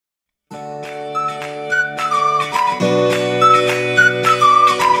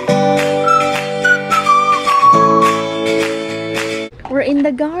in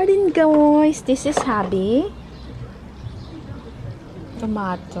the garden, guys. This is hubby.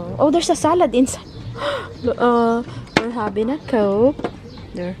 Tomato. Oh, there's a salad inside. We're having a Coke.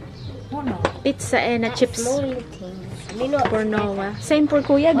 There. Pizza and a chips. For Noah. Same for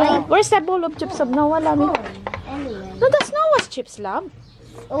Kuya, Gab. Where's the bowl of chips of Noah, Lami? No, that's Noah's chips, love.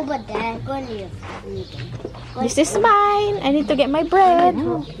 Over there. Go near. This is mine. I need to get my bread.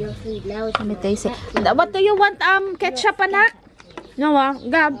 Let me taste it. What do you want? Ketchup, anak? Noah,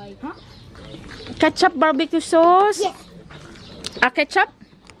 Gab. Ketchup barbecue sauce? Yes. Ketchup?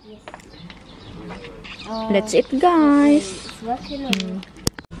 Yes. Let's eat, guys.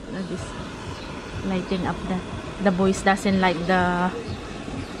 This lighten up the boys doesn't like the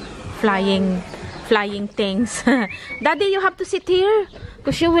flying things. Daddy, you have to sit here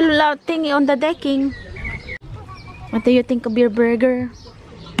because you will thingy on the decking. What do you think of your burger?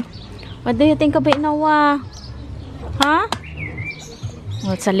 What do you think of it, Noah? Huh?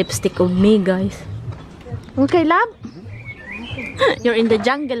 Oh, it's a lipstick of me, guys. Okay, love? You're in the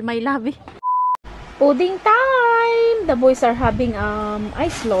jungle, my love. Pudding time! The boys are having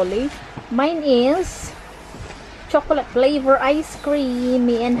ice lolly. Mine is chocolate flavor ice cream.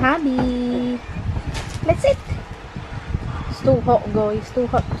 Me and hubby. Let's eat. It's too hot, guys. Too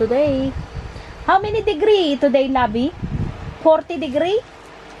hot today. How many degree today, Labby? 40 degree?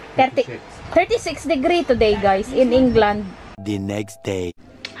 36 degree today, guys, in England. The next day.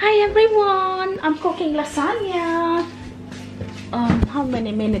 Hi, everyone. I'm cooking lasagna. How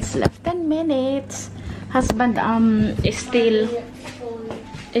many minutes left? 10 minutes. Husband is still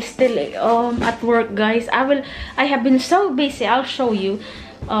at work, guys. I have been so busy. I'll show you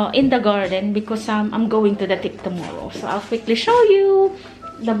in the garden because I'm going to the tip tomorrow. So I'll quickly show you.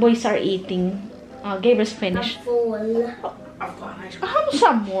 The boys are eating. Gabriel's finished. Have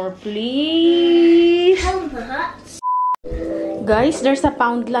some more, please. Guys, there's a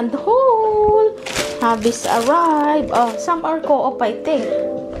Poundland haul. Hubby's arrived. Oh, some are co-op, I think.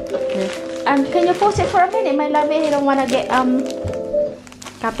 Can you pause it for a minute, my love? I don't wanna get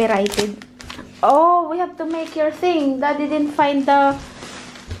copyrighted. Oh, we have to make your thing. Daddy didn't find the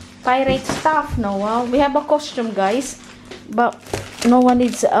pirate stuff, Noah. We have a costume, guys, but no one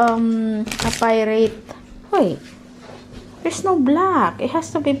needs a pirate. Wait, there's no black. It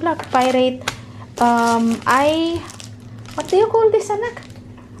has to be black. Pirate. What do you call this, anak?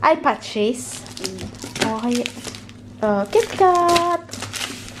 Eye patches. Okay. Kit Kat.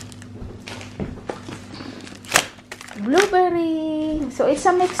 Blueberry. So it's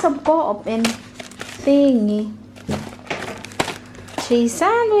a mix of co-op and thingy. Cheese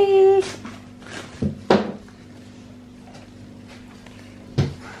sandwich.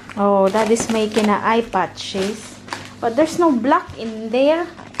 Oh, that is making an eye patches. But there's no black in there.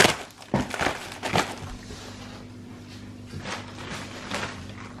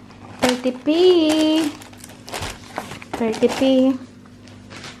 $30p.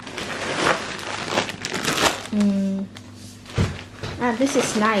 This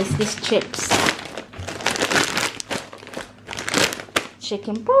is nice. These chips.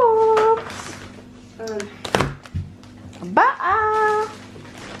 Chicken pops. Baa.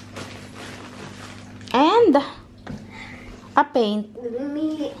 And a paint.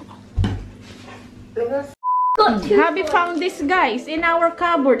 Hubby found this, guys, in our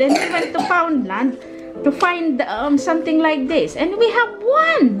cupboard, and we went to Poundland to find something like this, and we have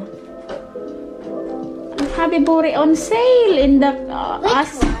one. Hubby bought it on sale in the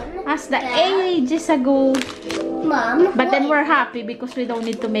as the ages ago. Mom, but then we're happy because we don't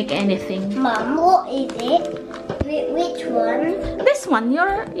need to make anything. Mom, what is it? Which one? This one,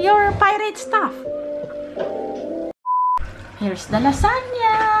 your pirate stuff. Here's the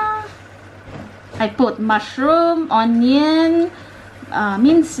lasagna. I put mushroom, onion,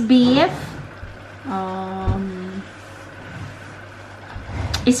 minced beef,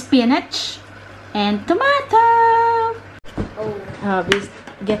 spinach, and tomato.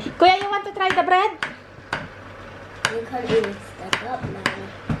 Kuya, you want to try the bread? You can't even stand up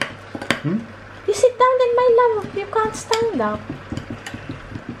now. You sit down then, my love. You can't stand up.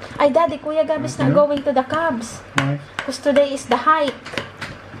 Ay, Daddy, Kuya Gab is not going to the cabs. Why? Because today is the hike.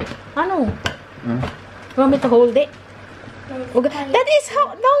 Ano? You want me to hold it? That is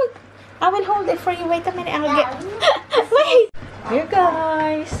how. Don't. I will hold it for you. Wait a minute. I'll get. Wait. Here,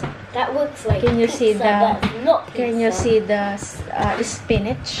 guys. That looks like Can you see pizza, the? but not pizza. Can you see the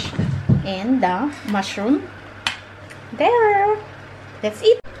spinach and the mushroom? There. Let's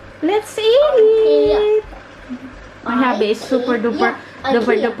eat. Let's eat. My hubby is super duper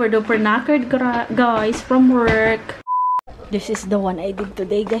knackered, guys, from work. This is the one I did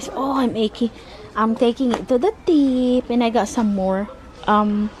today, guys. Oh, I'm taking it to the tip, and I got some more.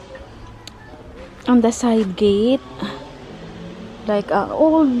 on the side gate, like an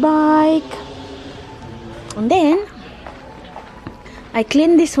old bike. And then I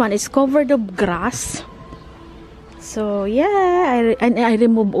clean this one. It's covered of grass. So yeah, I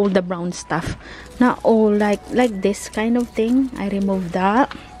remove all the brown stuff. Not all like this kind of thing. I remove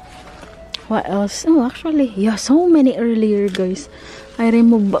that. What else? Oh, actually, yeah, so many earlier, guys. I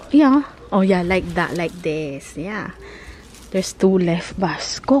remove, yeah. Oh yeah, like that, like this. Yeah. There's 2 left,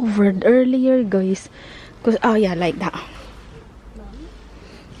 but covered earlier, guys. Cause oh yeah, like that.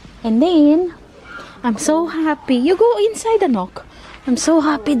 And then I'm so happy. You go inside the knock. I'm so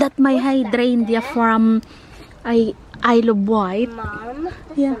happy that my hydrangea from Isle of Wight,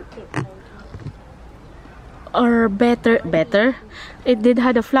 yeah, or better, it did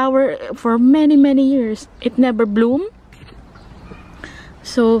had a flower for many years. It never bloomed.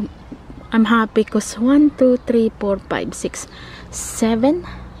 So I'm happy because 1, 2, 3, 4, 5, 6, 7,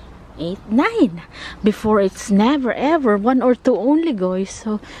 8, 9. Before it's never ever 1 or 2 only, guys.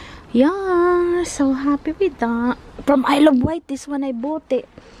 So yeah, so happy with that. From Isle of Wight, this one I bought it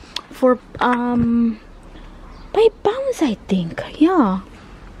for £5, I think. Yeah.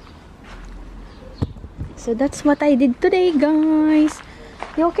 So that's what I did today, guys.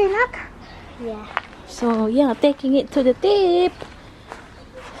 You okay, Nak? Yeah. So yeah, taking it to the tip.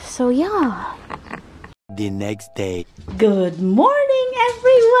 So yeah. The next day. Good morning,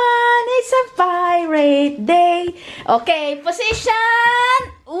 everyone. It's a pirate day. Okay, position.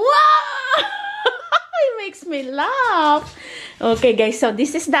 Wow! It makes me laugh. Okay, guys. So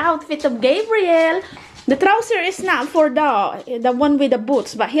this is the outfit of Gabriel. The trouser is not for the one with the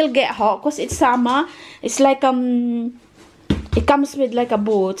boots, but he'll get hot because it's summer. It's like it comes with like a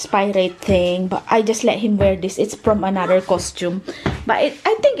boots pirate thing, but I just let him wear this. It's from another costume, but I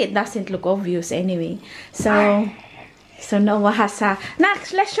think it doesn't look obvious anyway. So Noah has a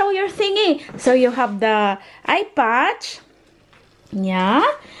next. Let's show your thingy. So you have the eye patch. Yeah.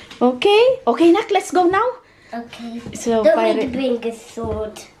 Okay. Okay, Nak. Let's go now. Okay. So Don't need to bring a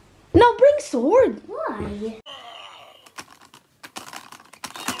sword. No, bring sword. Why?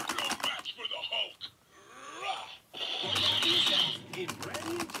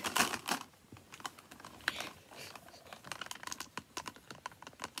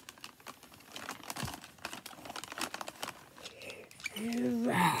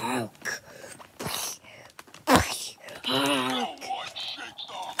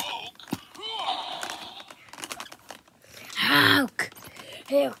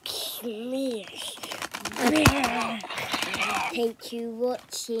 Thank you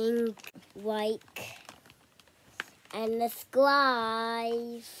watching, like, and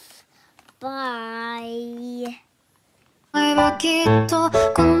subscribe. Bye. きっと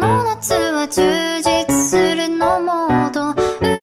この夏は充実